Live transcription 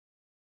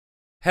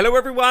Hello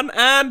everyone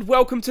and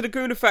welcome to the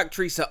Gooner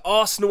Factory. So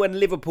Arsenal and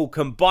Liverpool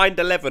combined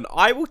 11.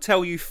 I will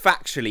tell you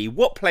factually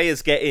what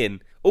players get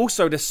in.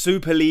 Also the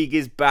Super League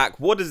is back.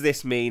 What does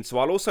this mean? So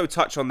I'll also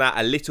touch on that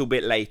a little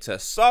bit later.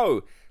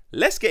 So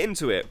let's get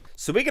into it.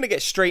 So we're going to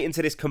get straight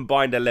into this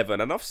combined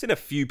 11, and I've seen a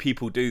few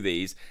people do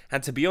these,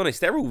 and to be honest,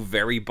 they're all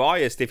very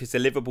biased. If it's a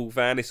Liverpool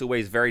fan, it's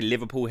always very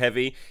Liverpool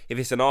heavy. If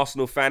it's an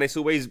Arsenal fan, it's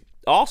always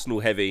Arsenal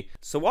heavy.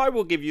 So I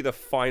will give you the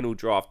final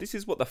draft. This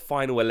is what the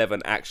final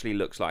 11 actually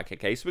looks like,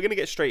 okay? So we're going to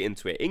get straight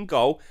into it. In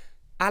goal,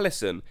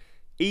 Alisson.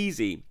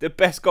 Easy. The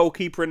best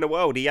goalkeeper in the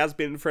world. He has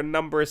been for a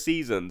number of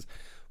seasons.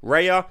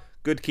 Raya,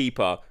 good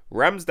keeper.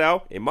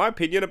 Ramsdale, in my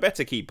opinion, a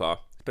better keeper.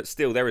 But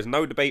still, there is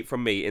no debate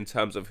from me in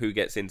terms of who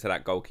gets into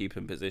that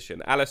goalkeeping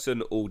position.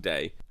 Alisson all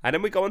day. And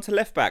then we go on to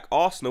left back.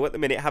 Arsenal at the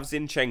minute have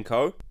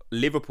Zinchenko.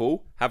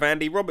 Liverpool have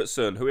Andy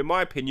Robertson, who in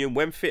my opinion,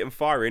 when fit and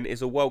firing,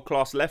 is a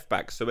world-class left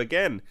back. So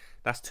again,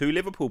 that's two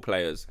Liverpool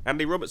players.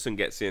 Andy Robertson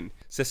gets in.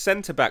 So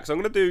centre-backs,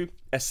 I'm going to do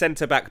a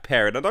centre-back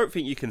pairing. I don't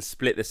think you can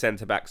split the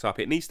centre-backs up.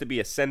 It needs to be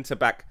a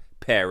centre-back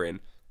pairing.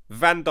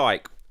 Van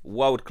Dijk,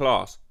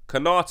 world-class.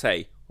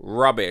 Konate,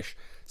 rubbish.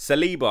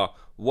 Salieba,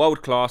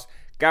 world-class.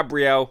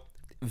 Gabriel,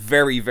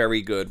 very,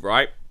 very good,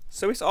 right?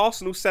 So it's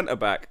Arsenal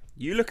centre-back.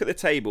 You look at the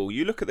table,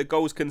 you look at the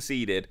goals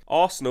conceded.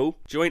 Arsenal,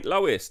 joint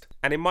lowest.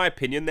 And in my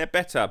opinion, they're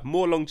better.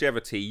 More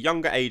longevity,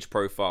 younger age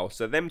profile.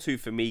 So them two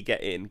for me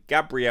get in.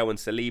 Gabriel and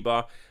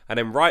Saliba. And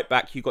then right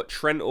back, you got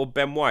Trent or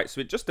Ben White. So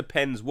it just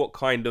depends what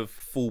kind of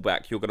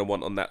fullback you're going to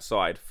want on that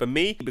side. For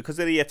me, because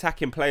of the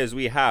attacking players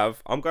we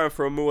have, I'm going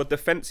for a more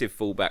defensive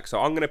fullback. So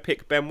I'm going to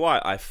pick Ben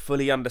White. I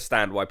fully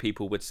understand why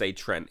people would say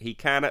Trent. He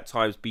can at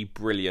times be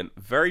brilliant.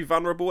 Very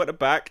vulnerable at the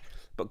back.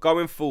 But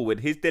going forward,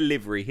 his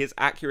delivery, his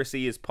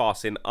accuracy, his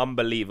passing,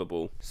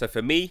 unbelievable. So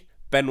for me,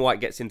 Ben White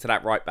gets into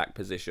that right back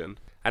position.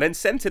 And then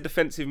centre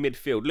defensive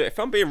midfield. Look, if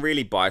I'm being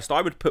really biased,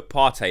 I would put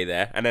Partey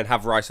there and then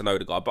have Rice and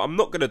Odegaard. But I'm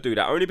not going to do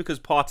that, only because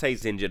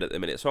Partey's injured at the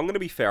minute. So I'm going to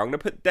be fair. I'm going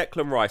to put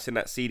Declan Rice in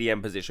that CDM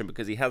position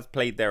because he has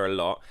played there a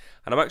lot.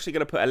 And I'm actually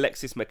going to put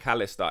Alexis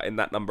McAllister in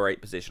that number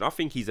 8 position. I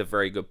think he's a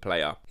very good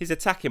player. His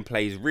attacking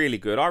play is really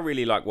good. I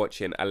really like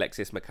watching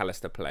Alexis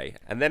McAllister play.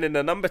 And then in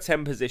the number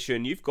 10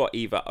 position, you've got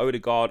either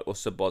Odegaard or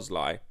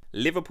Szoboszlai.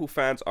 Liverpool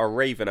fans are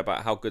raving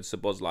about how good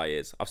Szoboszlai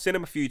is. I've seen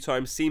him a few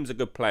times, seems a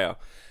good player.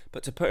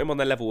 But to put him on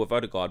the level of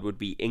Odegaard would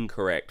be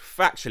incorrect.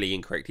 Factually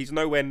incorrect. He's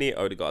nowhere near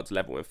Odegaard's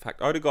level. In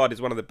fact, Odegaard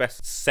is one of the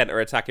best centre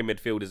attacking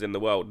midfielders in the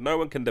world. No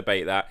one can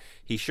debate that.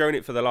 He's shown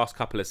it for the last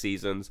couple of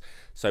seasons.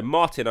 So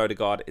Martin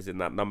Odegaard is in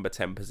that number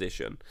 10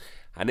 position.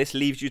 And this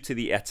leaves you to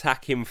the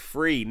attacking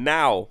three.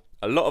 Now,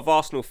 a lot of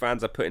Arsenal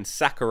fans are putting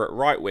Saka at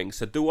right wing.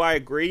 So do I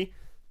agree?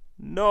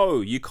 No,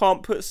 you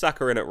can't put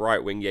Saka in at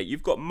right wing yet.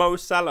 You've got Mo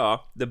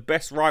Salah, the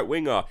best right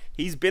winger.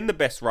 He's been the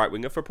best right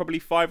winger for probably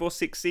 5 or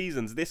 6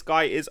 seasons. This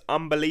guy is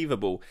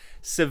unbelievable.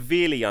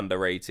 Severely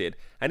underrated.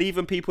 And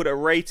even people that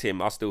rate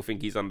him, I still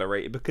think he's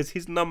underrated because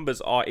his numbers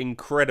are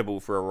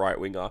incredible for a right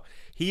winger.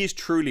 He is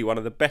truly one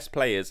of the best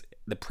players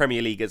the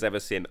Premier League has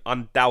ever seen,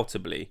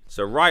 undoubtedly.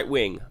 So right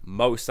wing,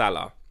 Mo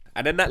Salah.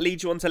 And then that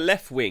leads you on to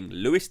left wing,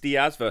 Luis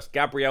Diaz versus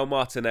Gabriel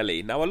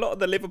Martinelli. Now, a lot of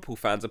the Liverpool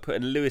fans are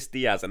putting Luis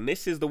Diaz, and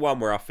this is the one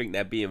where I think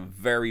they're being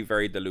very,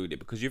 very deluded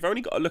because you've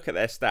only got to look at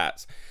their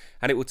stats,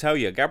 and it will tell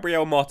you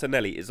Gabriel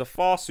Martinelli is a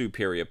far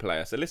superior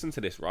player. So listen to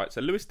this, right? So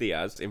Luis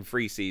Diaz, in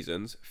 3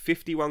 seasons,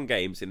 51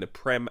 games in the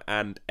Prem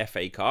and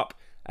FA Cup,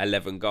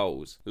 11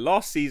 goals.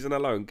 Last season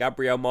alone,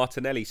 Gabriel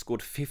Martinelli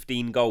scored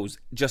 15 goals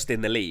just in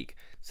the league.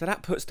 So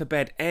that puts to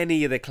bed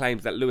any of the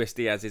claims that Luis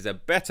Diaz is a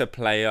better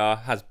player,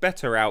 has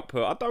better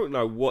output. I don't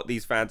know what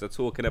these fans are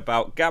talking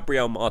about.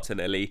 Gabriel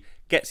Martinelli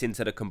gets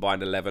into the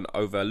combined 11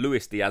 over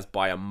Luis Diaz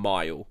by a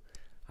mile.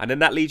 And then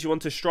that leads you on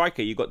to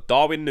striker. You've got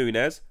Darwin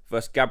Núñez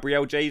versus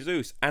Gabriel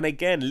Jesus. And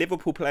again,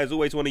 Liverpool players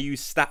always want to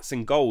use stats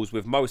and goals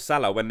with Mo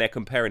Salah when they're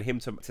comparing him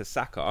to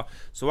Saka.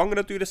 So I'm going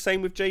to do the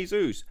same with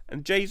Jesus.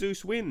 And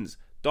Jesus wins.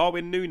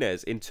 Darwin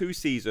Núñez in 2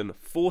 seasons,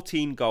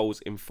 14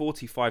 goals in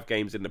 45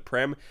 games in the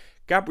Prem.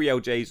 Gabriel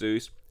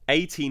Jesus,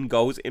 18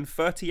 goals in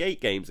 38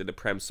 games in the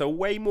Prem. So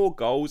way more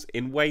goals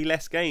in way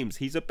less games.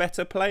 He's a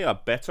better player,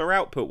 better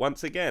output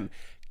once again.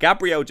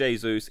 Gabriel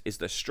Jesus is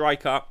the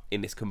striker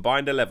in this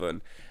combined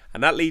 11.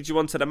 And that leads you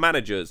on to the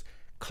managers.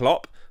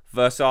 Clop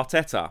versus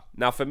Arteta.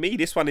 Now for me,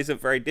 this one isn't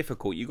very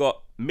difficult. You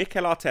got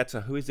Mikel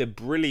Arteta, who is a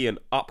brilliant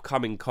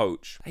upcoming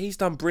coach. He's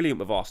done brilliant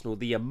with Arsenal.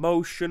 The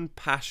emotion,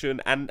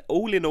 passion, and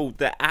all in all,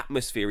 the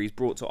atmosphere he's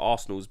brought to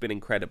Arsenal has been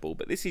incredible.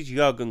 But this is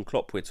Jurgen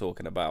Klopp we're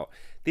talking about.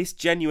 This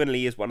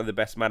genuinely is one of the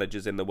best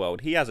managers in the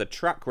world. He has a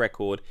track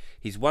record.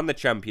 He's won the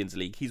Champions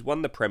League. He's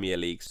won the Premier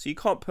League. So you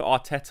can't put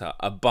Arteta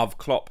above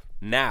Klopp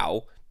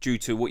now, due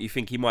to what you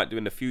think he might do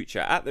in the future.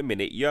 At the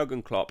minute,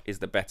 Jurgen Klopp is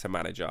the better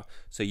manager.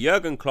 So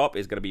Jurgen Klopp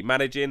is going to be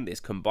managing this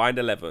combined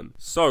 11.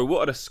 So what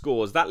are the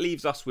scores? That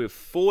leaves us with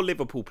 4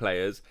 Liverpool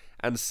players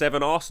and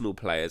 7 Arsenal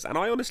players. And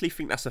I honestly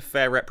think that's a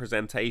fair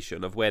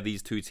representation of where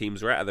these two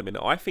teams are at the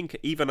minute. I think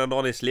even an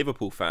honest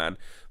Liverpool fan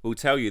will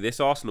tell you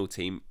this Arsenal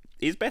team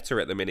is better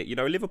at the minute. You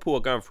know, Liverpool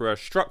are going through a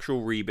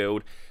structural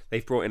rebuild.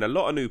 They've brought in a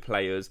lot of new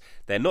players.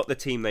 They're not the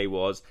team they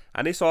was.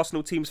 And this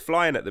Arsenal team's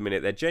flying at the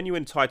minute. They're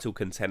genuine title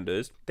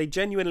contenders. They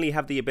genuinely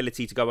have the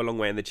ability to go a long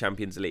way in the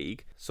Champions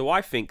League. So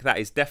I think that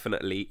is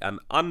definitely an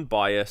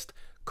unbiased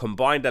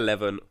combined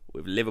 11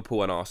 with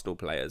Liverpool and Arsenal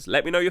players.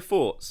 Let me know your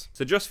thoughts.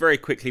 So just very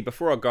quickly,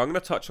 before I go, I'm going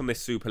to touch on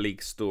this Super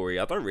League story.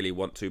 I don't really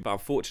want to, but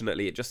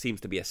unfortunately it just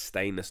seems to be a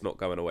stain that's not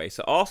going away.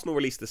 So Arsenal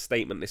released a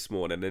statement this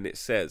morning and it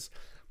says,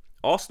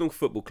 Arsenal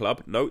Football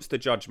Club notes the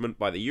judgment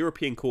by the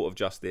European Court of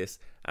Justice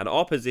and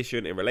our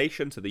position in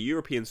relation to the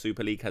European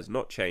Super League has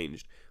not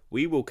changed.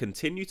 We will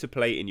continue to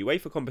play in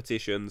UEFA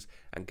competitions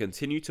and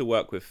continue to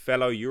work with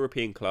fellow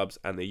European clubs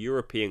and the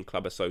European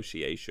Club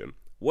Association.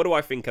 What do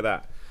I think of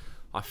that?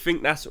 I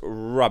think that's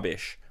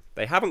rubbish.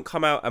 They haven't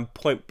come out and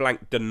point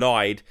blank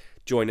denied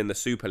joining the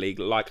Super League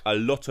like a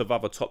lot of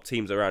other top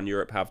teams around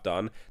Europe have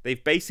done.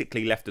 They've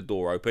basically left the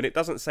door open. It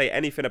doesn't say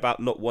anything about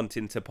not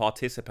wanting to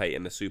participate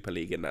in the Super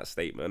League in that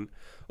statement.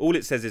 All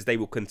it says is they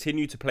will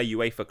continue to play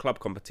UEFA club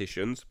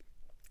competitions.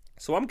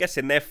 So I'm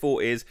guessing their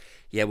thought is,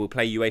 yeah, we'll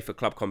play UEFA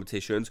club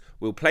competitions,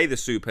 we'll play the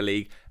Super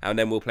League, and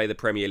then we'll play the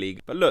Premier League.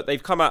 But look,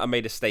 they've come out and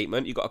made a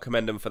statement. You've got to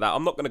commend them for that.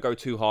 I'm not going to go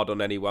too hard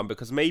on anyone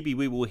because maybe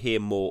we will hear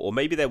more, or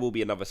maybe there will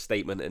be another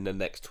statement in the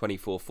next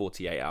 24,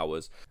 48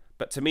 hours.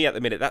 But to me, at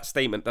the minute, that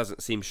statement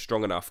doesn't seem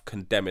strong enough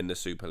condemning the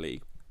Super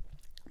League.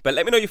 But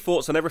let me know your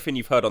thoughts on everything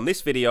you've heard on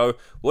this video.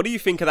 What do you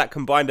think of that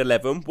combined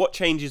 11? What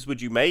changes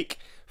would you make?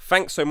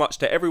 Thanks so much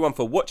to everyone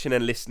for watching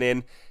and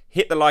listening.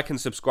 Hit the like and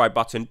subscribe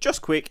button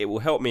just quick. It will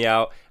help me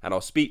out. And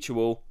I'll speak to you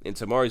all in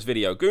tomorrow's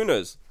video.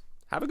 Gooners,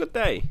 have a good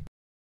day.